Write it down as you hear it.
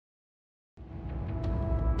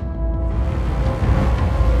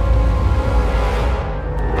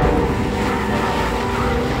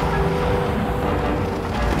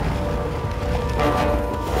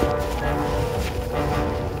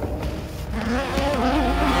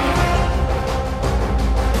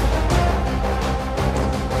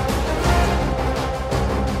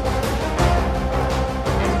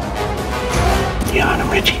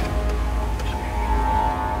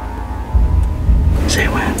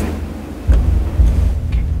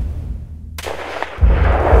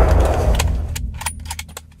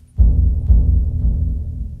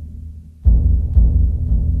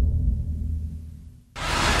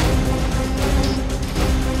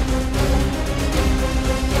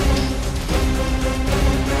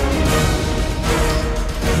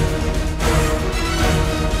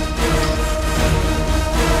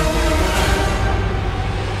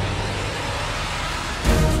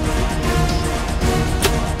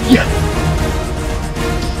Yeah.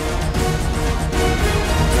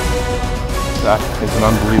 That is an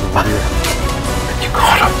unbelievable deer. You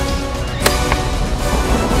caught him.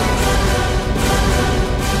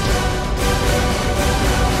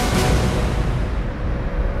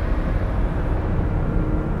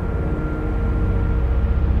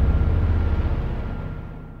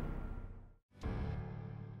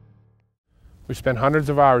 We spend hundreds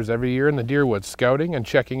of hours every year in the deer woods scouting and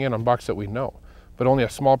checking in on bucks that we know, but only a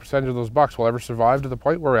small percentage of those bucks will ever survive to the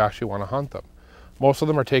point where we actually want to hunt them. Most of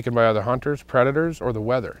them are taken by other hunters, predators, or the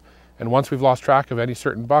weather, and once we've lost track of any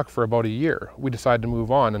certain buck for about a year, we decide to move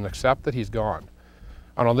on and accept that he's gone.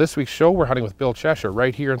 And on this week's show, we're hunting with Bill Chesher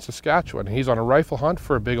right here in Saskatchewan, and he's on a rifle hunt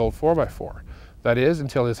for a big old 4x4. That is,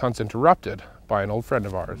 until his hunt's interrupted by an old friend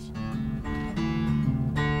of ours.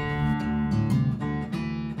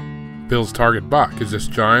 Bill's target buck is this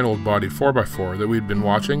giant old-bodied 4x4 that we'd been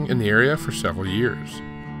watching in the area for several years.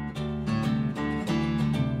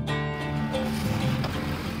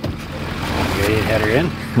 You ready to head her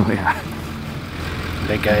in? Oh yeah.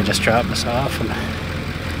 Big guy just dropped us off, and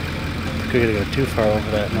we're gonna go too far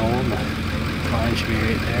over that knoll. The line should be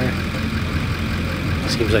right there.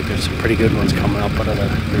 Seems like there's some pretty good ones coming up out of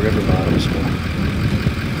the river bottom, so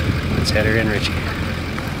let's head her in, Richie.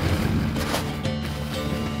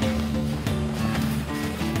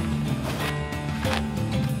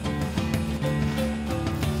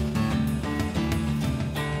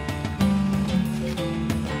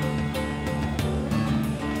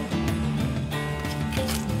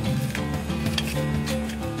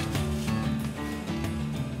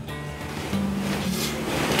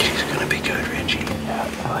 Yeah,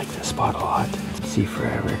 I like this spot a lot. See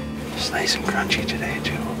forever. It's nice and crunchy today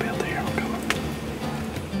too. We'll be able to hear them coming.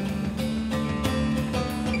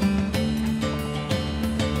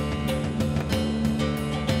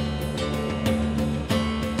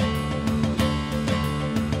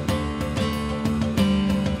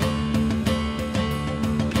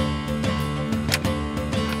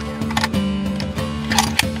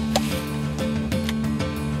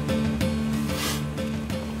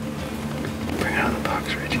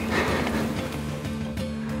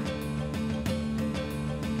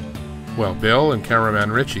 Well, Bill and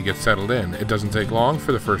cameraman Richie get settled in. It doesn't take long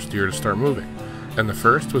for the first deer to start moving, and the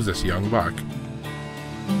first was this young buck.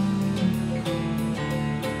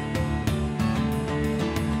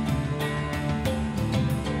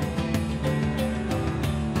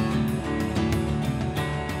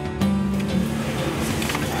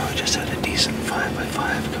 Oh, just had a decent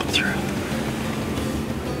 5x5 come through.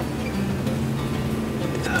 I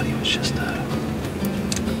thought he was just a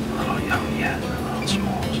little young yet, a little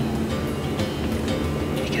small. So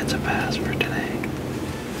he gets a pass for today.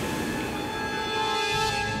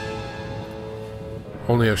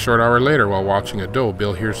 Only a short hour later, while watching a doe,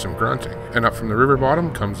 Bill hears some grunting, and up from the river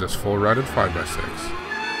bottom comes this full-rutted 5x6.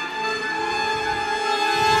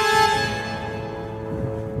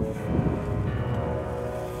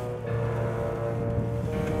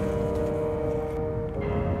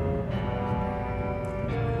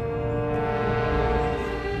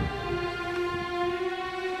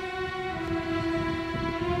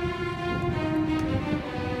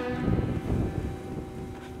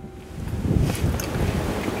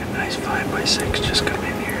 Nice 5x6 just come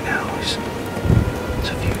in here now. There's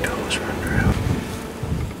a few does running around.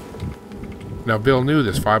 Now, Bill knew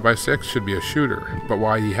this 5x6 should be a shooter, but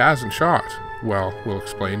why he hasn't shot, well, we'll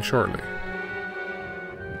explain shortly.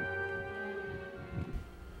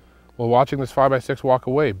 While watching this 5x6 walk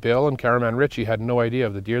away, Bill and cameraman Richie had no idea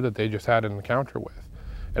of the deer that they just had an encounter with.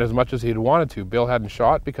 And as much as he'd wanted to, Bill hadn't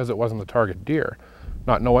shot because it wasn't the target deer,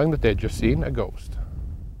 not knowing that they'd just seen a ghost.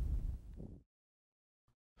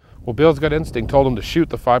 Well, Bill's gut instinct told him to shoot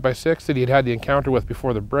the 5x6 that he'd had the encounter with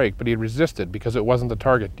before the break, but he had resisted because it wasn't the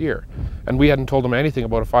target deer, and we hadn't told him anything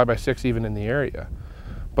about a 5x6 even in the area.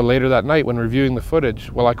 But later that night, when reviewing the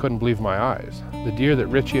footage, well, I couldn't believe my eyes. The deer that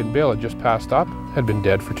Richie and Bill had just passed up had been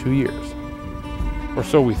dead for 2 years. Or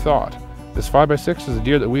so we thought. This 5x6 is a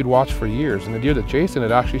deer that we'd watched for years, and a deer that Jason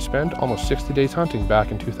had actually spent almost 60 days hunting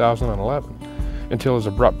back in 2011, until his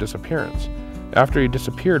abrupt disappearance. After he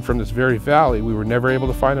disappeared from this very valley, we were never able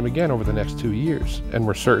to find him again over the next 2 years, and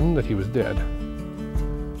were certain that he was dead.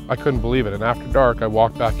 I couldn't believe it, and after dark I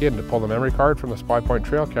walked back in to pull the memory card from the Spy Point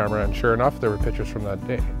trail camera, and sure enough, there were pictures from that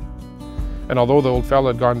day. And although the old fellow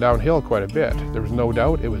had gone downhill quite a bit, there was no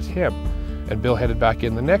doubt it was him, and Bill headed back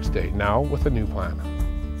in the next day, now with a new plan.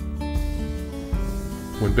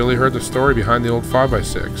 When Billy heard the story behind the old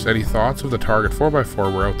 5x6, any thoughts of the target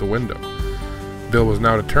 4x4 were out the window. Bill was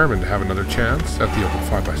now determined to have another chance at the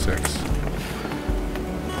old 5x6.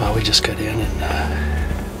 Well, we just got in and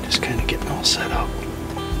all set up.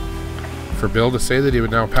 For Bill to say that he would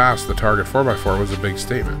now pass the target 4x4 was a big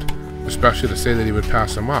statement, especially to say that he would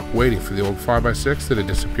pass him up, waiting for the old 5x6 that had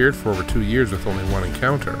disappeared for over 2 years with only one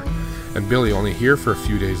encounter, and Billy only here for a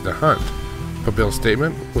few days to hunt. But Bill's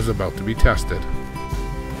statement was about to be tested.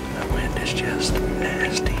 The wind is just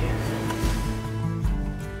nasty.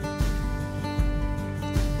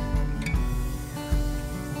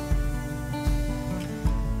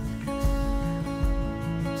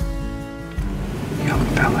 Young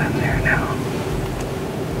fella in there now.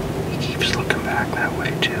 He keeps looking back that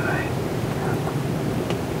way too, eh?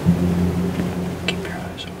 Keep your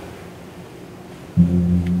eyes open.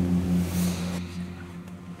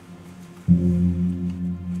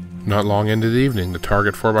 Not long into the evening, the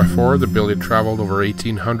target 4x4 that Billy had traveled over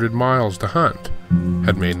 1,800 miles to hunt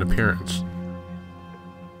had made an appearance.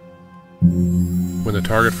 When the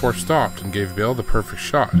target 4 stopped and gave Bill the perfect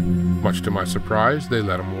shot, much to my surprise, they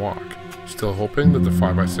let him walk, still hoping that the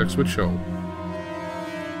 5x6 would show.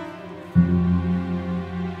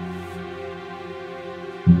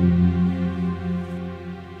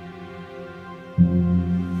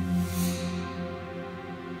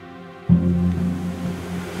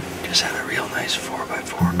 Just had a real nice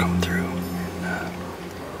 4x4 come through, and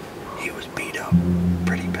he was beat up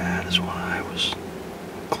pretty bad as one eye was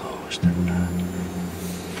closed, and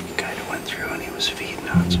he kind of went through and he was feeding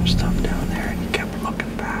on some stuff down there, and he kept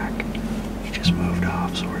looking back. He just moved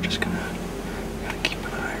off, so we're just gonna keep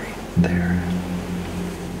an eye right there.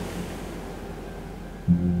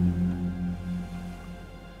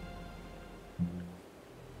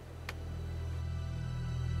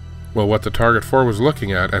 Well, what the target 4 was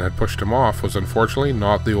looking at and had pushed him off was unfortunately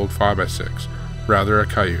not the old 5x6, rather a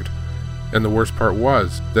coyote. And the worst part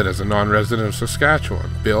was that as a non-resident of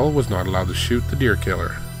Saskatchewan, Bill was not allowed to shoot the deer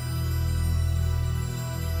killer.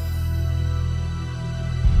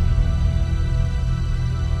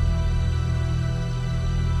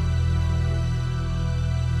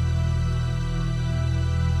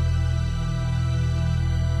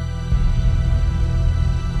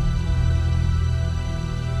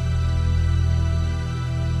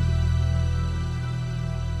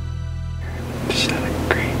 Just had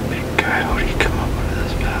a great big coyote come up out of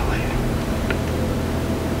this valley.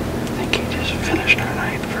 I think he just finished our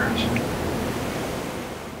night first.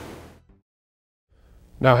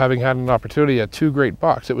 Now, having had an opportunity at 2 great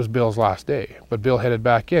bucks, it was Bill's last day, but Bill headed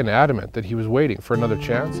back in, adamant that he was waiting for another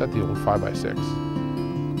chance at the old 5x6.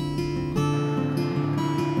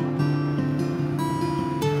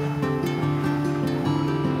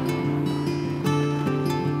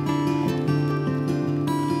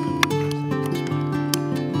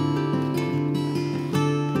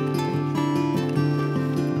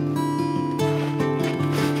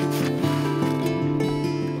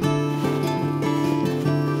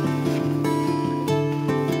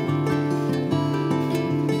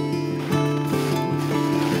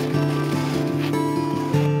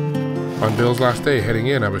 On Bill's last day heading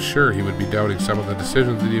in, I was sure he would be doubting some of the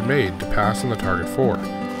decisions that he had made to pass on the target 4.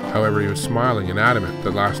 However, he was smiling and adamant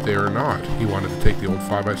that last day or not, he wanted to take the old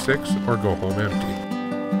 5x6 or go home empty.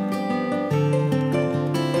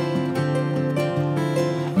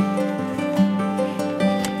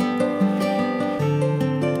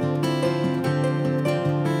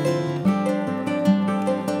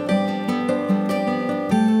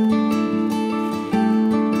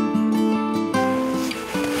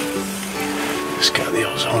 Just got the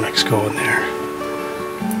ozonics going there.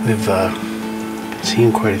 We've been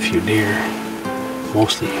seeing quite a few deer,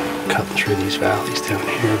 mostly cutting through these valleys down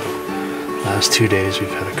here, but last 2 days we've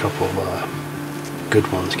had a couple of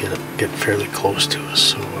good ones get fairly close to us,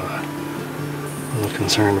 so a little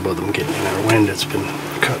concerned about them getting in our wind. It's been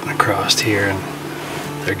cutting across here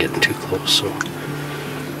and they're getting too close, so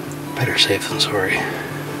better safe than sorry.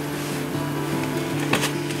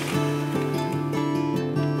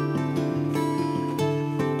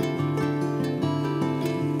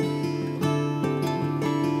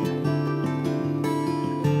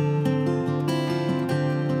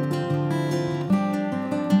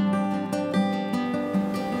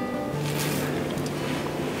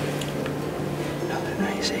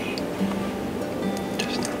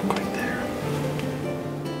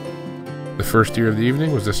 The first deer of the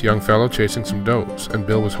evening was this young fellow chasing some does, and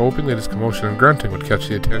Bill was hoping that his commotion and grunting would catch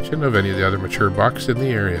the attention of any of the other mature bucks in the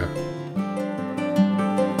area.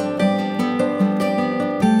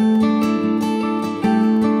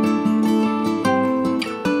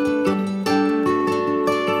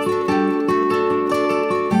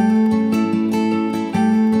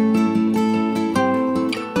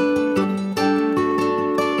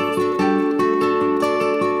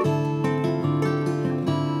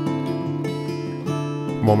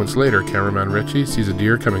 Moments later, cameraman Richie sees a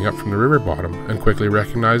deer coming up from the river bottom and quickly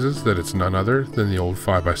recognizes that it's none other than the old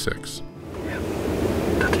 5x6. Yep,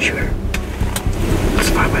 that's the shooter. It's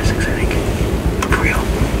 5x6, I think. For real.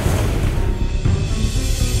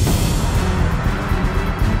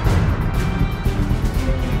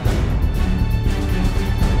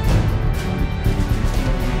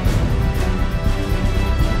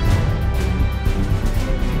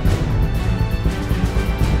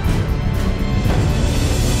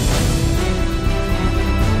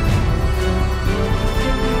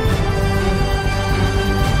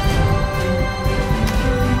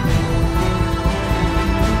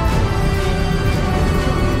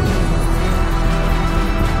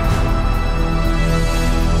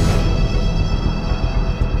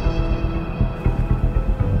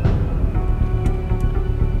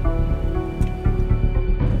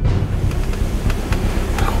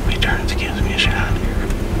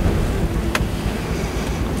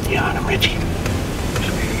 Richie.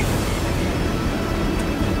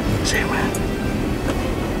 Say when.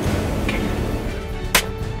 Okay.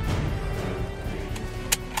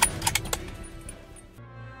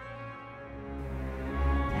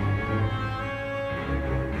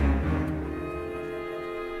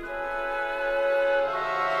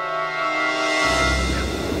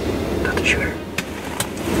 That's the shooter.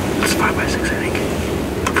 It's 5x6, I think.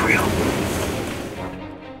 For real.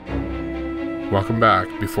 Welcome back.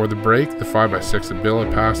 Before the break, the 5x6 that Bill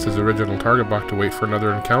had passed his original target buck to wait for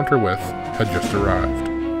another encounter with had just arrived.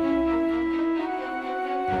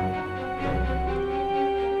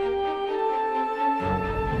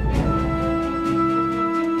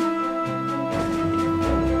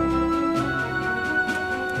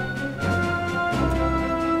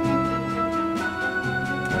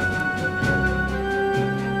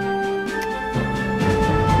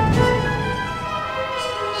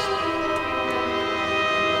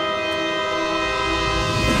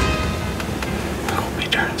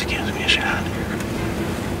 Turns, gives me a shot.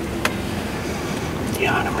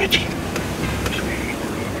 Yeah, I'm Richie.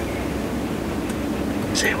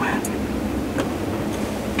 Say when.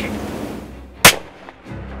 Okay.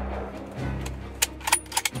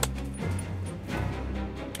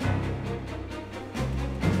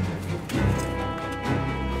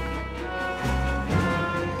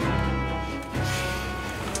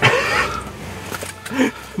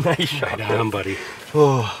 Nice shot, right on, buddy.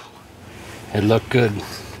 Oh, It looked good.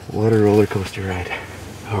 what a roller coaster ride.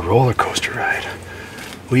 A roller coaster ride.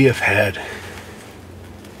 We have had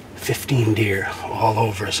 15 deer all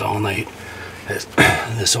over us all night.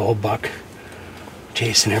 This old buck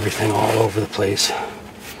chasing everything all over the place.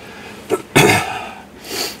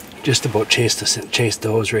 Just about chased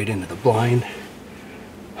those right into the blind.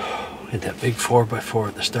 Had that big 4x4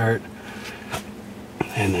 at the start.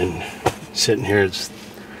 And then sitting here, it's,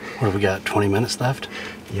 what have we got, 20 minutes left?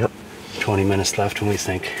 Yep. 20 minutes left and we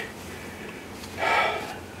think,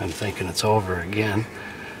 I'm thinking it's over again.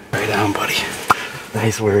 Right on, buddy.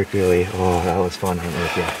 Nice work, really. Oh, that was fun hunting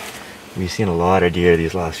with you. We've seen a lot of deer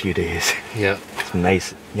these last few days. Yeah. Some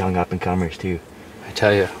nice young up-and-comers too. I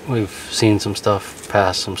tell you, we've seen some stuff,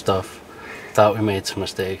 passed some stuff, thought we made some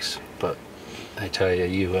mistakes, but I tell you,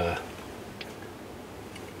 you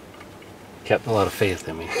kept a lot of faith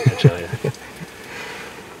in me, I tell you.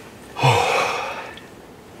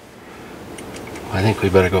 I think we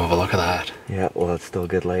better go have a look at that. Yeah, well, it's still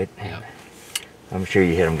good light. Yeah. I'm sure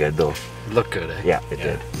you hit them good though. It looked good, eh? Yeah, it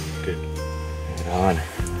did. Good. Right on.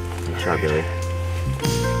 Nice shot, Billy.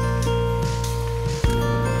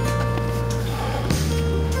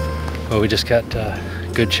 Well, we just got a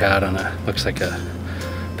good shot on a, looks like a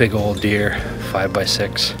big old deer,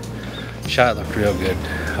 5x6. Shot looked real good.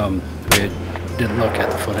 We didn't look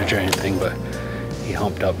at the footage or anything, but he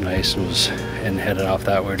humped up nice and headed off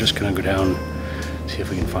that. We're just gonna go down, see if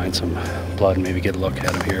we can find some blood and maybe get a look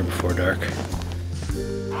at him here before dark.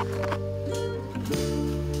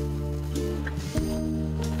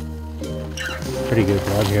 Pretty good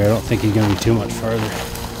blood here. I don't think he's gonna be too much farther.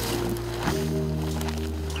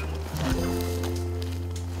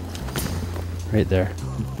 Right there.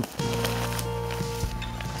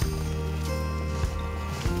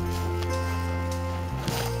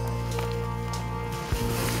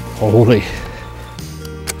 Holy.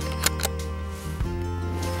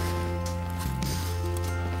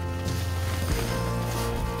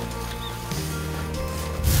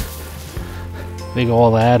 Big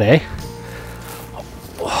ol' lad, eh?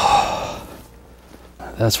 Oh,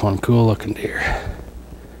 that's one cool looking deer.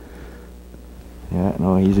 Yeah,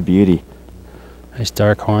 no, he's a beauty. Nice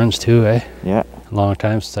dark horns too, eh? Yeah. A long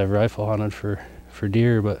time since I've rifle hunted for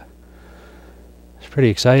deer, but it's pretty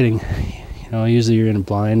exciting. You know, usually you're in a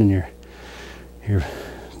blind and you're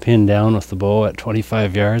pinned down with the bow at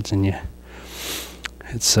 25 yards, and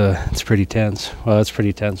it's pretty tense. Well, it's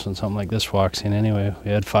pretty tense when something like this walks in anyway.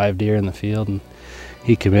 We had 5 deer in the field, and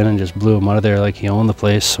he came in and just blew them out of there like he owned the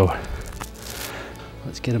place. So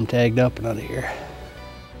let's get him tagged up and out of here.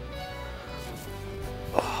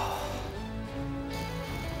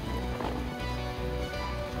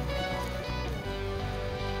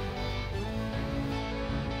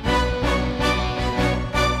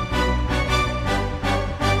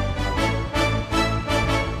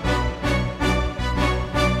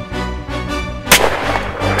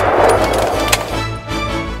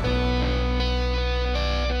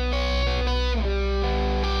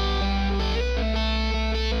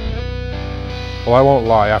 Well, I won't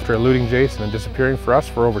lie, after eluding Jason and disappearing for us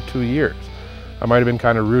for over 2 years, I might have been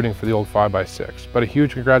kind of rooting for the old 5x6, but a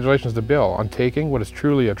huge congratulations to Bill on taking what is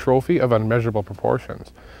truly a trophy of unmeasurable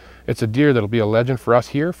proportions. It's a deer that'll be a legend for us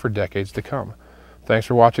here for decades to come. Thanks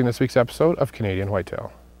for watching this week's episode of Canadian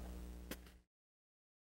Whitetail.